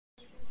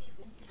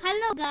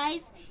Hello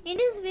guys, in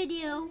this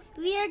video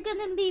we are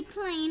gonna be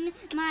playing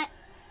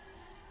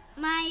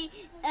my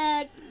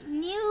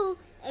new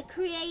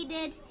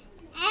created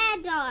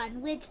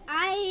add-on, which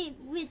I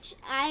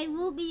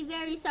will be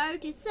very sorry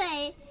to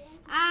say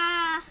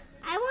I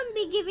won't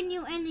be giving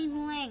you any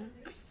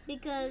links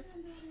because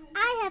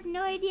I have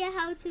no idea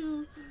how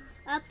to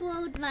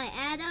upload my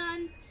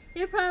add-on.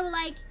 You're probably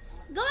like,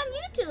 go on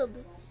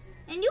YouTube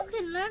and you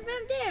can learn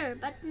from there,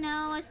 but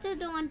no, I still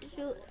don't want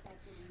to.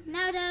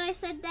 Now that I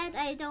said that,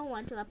 I don't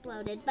want to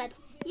upload it. But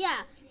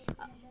yeah,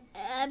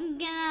 I'm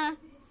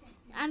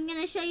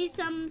gonna show you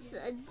some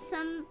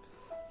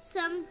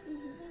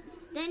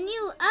the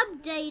new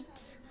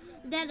update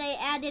that I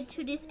added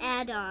to this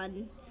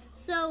add-on.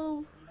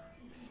 So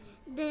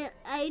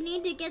I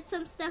need to get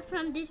some stuff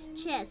from this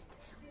chest,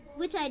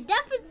 which I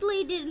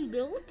definitely didn't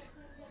build,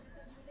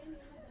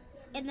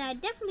 and I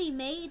definitely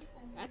made.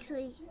 I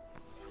actually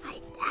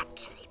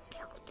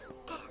built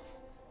this.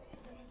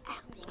 I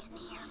hope you can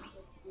hear me.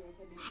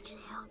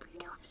 Actually, I hope you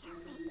don't hear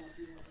me.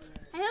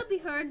 I hope you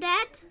heard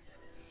that.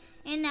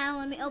 And now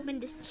let me open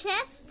this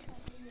chest,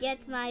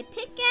 get my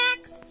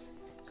pickaxe.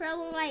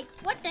 Probably like,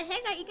 what the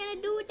heck are you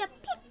gonna do with the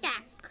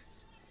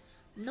pickaxe?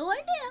 No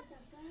idea.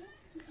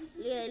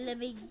 Yeah, let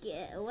me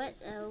get, where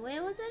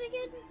was it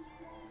again?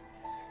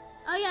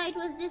 Oh yeah, it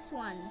was this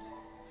one.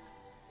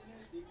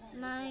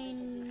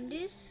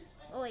 This.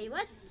 Oh wait,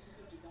 what?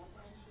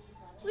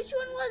 Which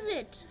one was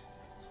it?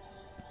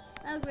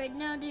 Oh great,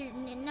 now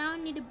I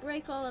need to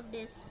break all of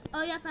this.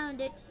 Oh yeah, I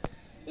found it.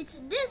 It's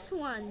this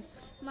one.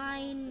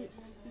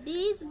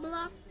 These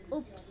block.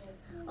 Oops.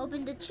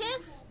 Open the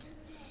chest,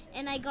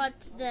 and I got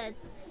the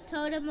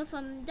totem of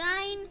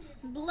Undyne,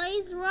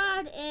 blaze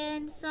rod,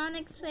 and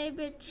Sonic's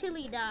favorite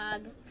chili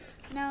dog.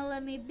 Now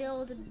let me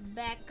build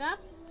back up,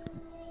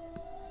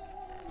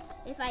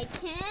 if I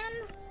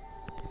can.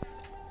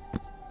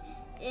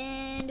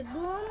 And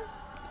boom.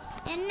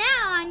 And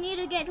now I need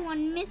to get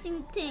one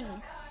missing thing.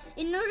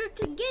 In order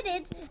to get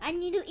it, I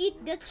need to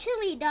eat the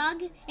chili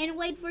dog and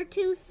wait for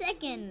 2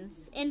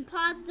 seconds and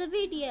pause the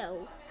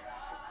video.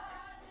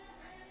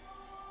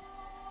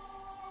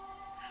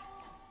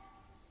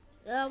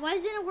 Why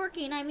isn't it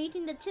working? I'm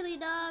eating the chili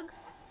dog.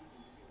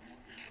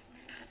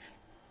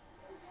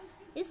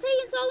 It's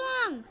taking so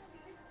long.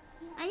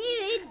 I need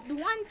to eat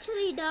one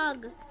chili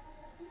dog.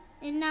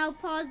 And now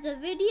pause the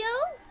video.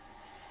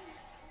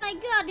 Oh my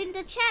god, in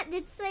the chat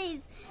it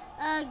says,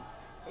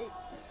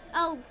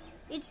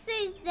 it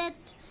says that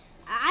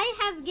I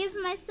have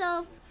given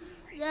myself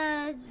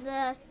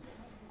the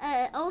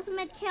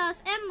ultimate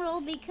chaos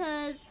emerald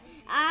because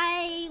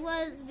I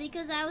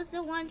was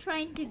the one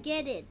trying to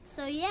get it.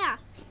 So yeah.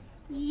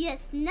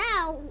 Yes,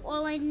 now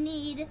all I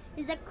need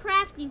is a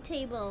crafting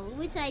table,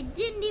 which I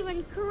didn't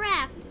even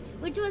craft,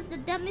 which was the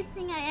dumbest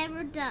thing I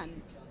ever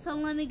done. So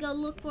let me go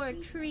look for a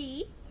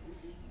tree.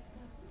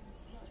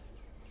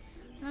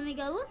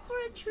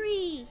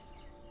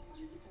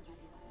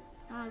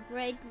 Oh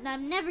great,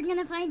 I'm never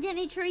gonna find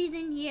any trees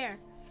in here.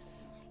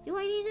 Do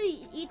I need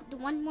to eat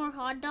one more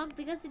hot dog?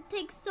 Because it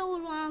takes so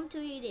long to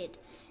eat it.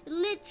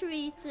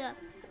 Literally,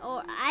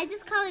 or I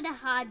just call it a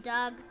hot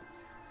dog.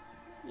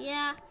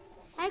 Yeah,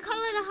 I call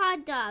it a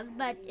hot dog,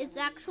 but it's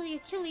actually a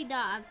chili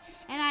dog.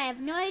 And I have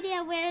no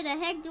idea where the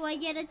heck do I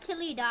get a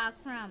chili dog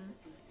from.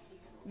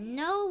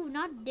 No,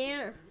 not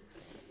there.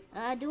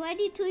 Do I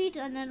need to eat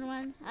another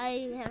one?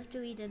 I have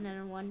to eat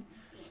another one.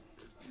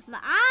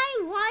 I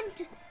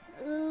want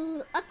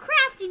a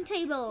crafting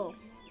table.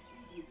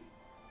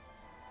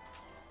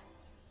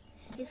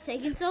 It's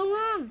taking so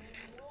long.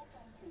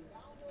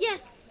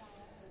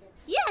 Yes,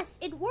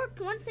 it worked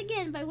once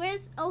again. But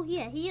where's? Oh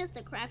yeah, here's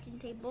the crafting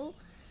table.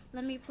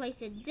 Let me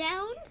place it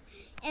down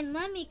and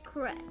let me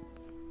craft.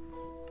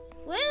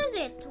 Where is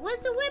it? Where's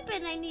the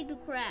weapon I need to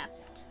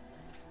craft?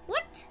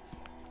 What?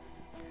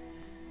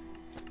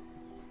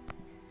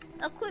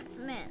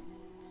 Equipment.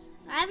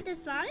 I have the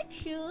Sonic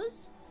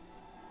shoes.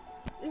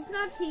 It's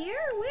not here.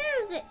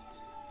 Where is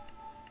it?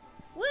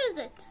 Where is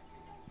it?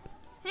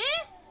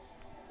 Huh?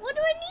 What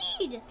do I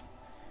need?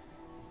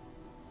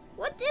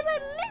 What am I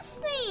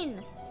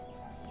missing?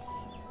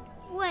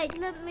 Wait,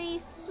 let me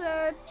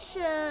search.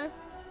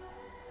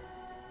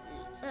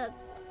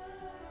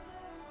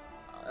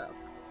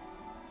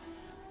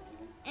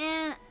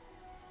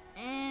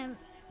 And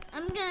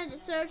I'm gonna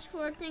search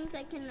for things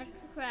I can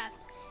craft.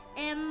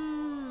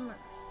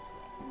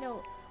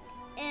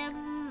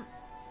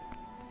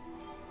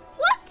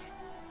 What?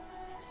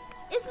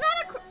 It's not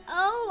a.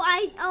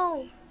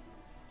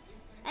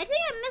 I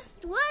think I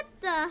missed. What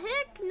the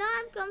heck? Now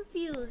I'm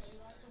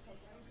confused.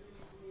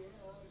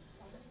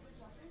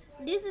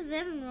 This is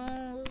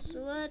emeralds.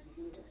 What?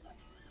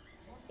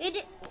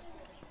 It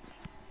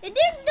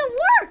didn't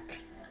work.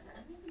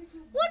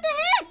 What the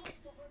heck?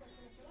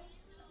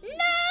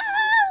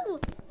 No!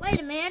 Wait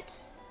a minute.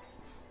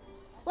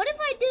 What if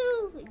I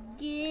do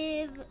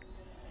give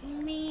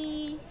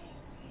me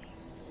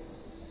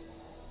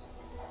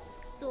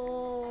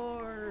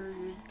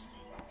sword?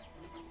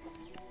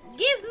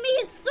 Give me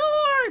a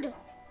sword!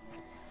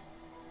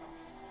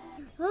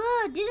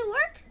 Oh, did it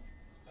work?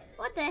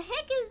 What the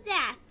heck is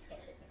that?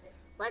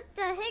 What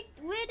the heck?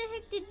 Where the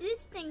heck did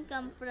this thing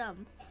come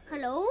from?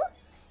 Hello?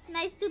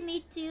 Nice to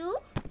meet you.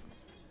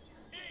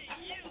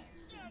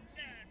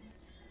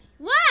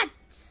 What?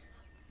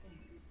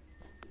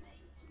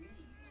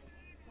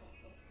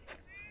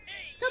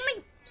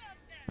 Something.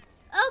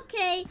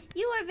 Okay,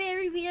 you are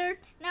very weird.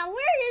 Now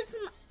where is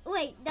my...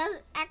 Wait, does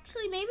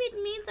actually maybe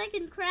it means I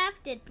can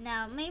craft it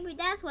now. Maybe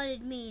that's what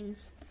it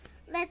means.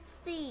 Let's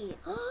see.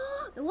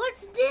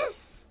 What's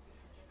this?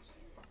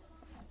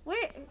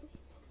 Where?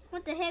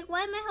 What the heck?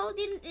 Why am I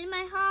holding it in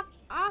my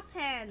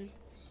offhand?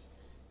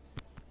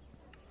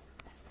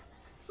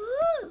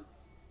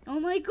 Oh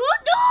my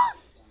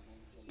goodness!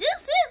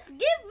 This is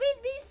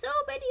giving me so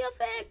many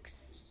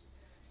effects.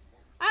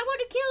 I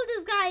want to kill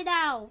this guy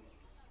now.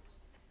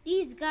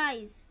 These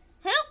guys.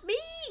 Help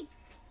me!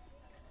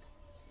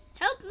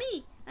 Help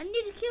me! I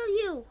need to kill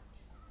you.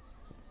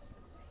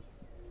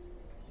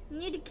 I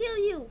need to kill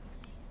you.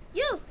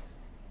 You!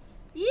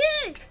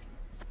 Yeah!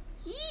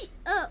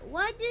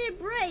 Why did it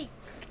break?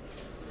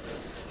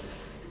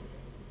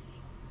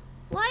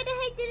 Why the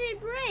heck did it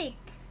break?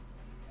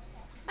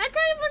 I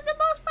thought it was the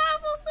most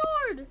powerful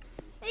sword.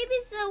 Maybe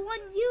it's a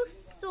one-use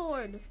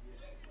sword.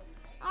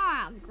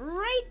 Ah,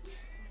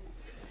 great.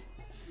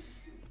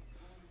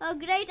 Oh,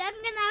 great. I'm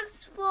gonna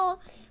ask for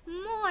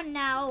more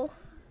now.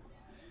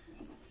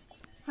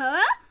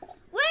 Huh?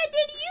 Where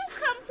did you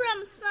come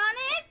from,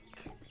 Sonic?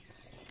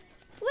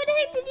 Where the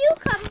heck did you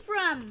come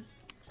from?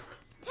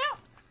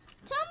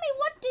 Tell me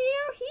what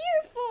you're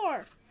here for.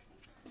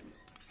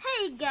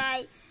 Hey,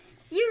 guy.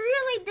 You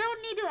really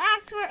don't need to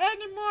ask for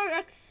any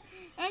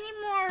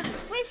more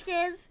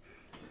wishes.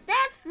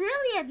 That's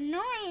really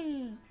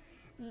annoying.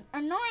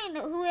 Annoying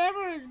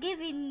whoever is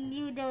giving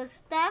you those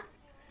stuff.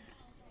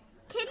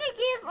 Can you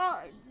give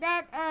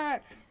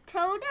that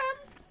totem?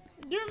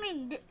 You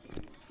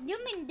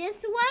mean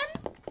this one?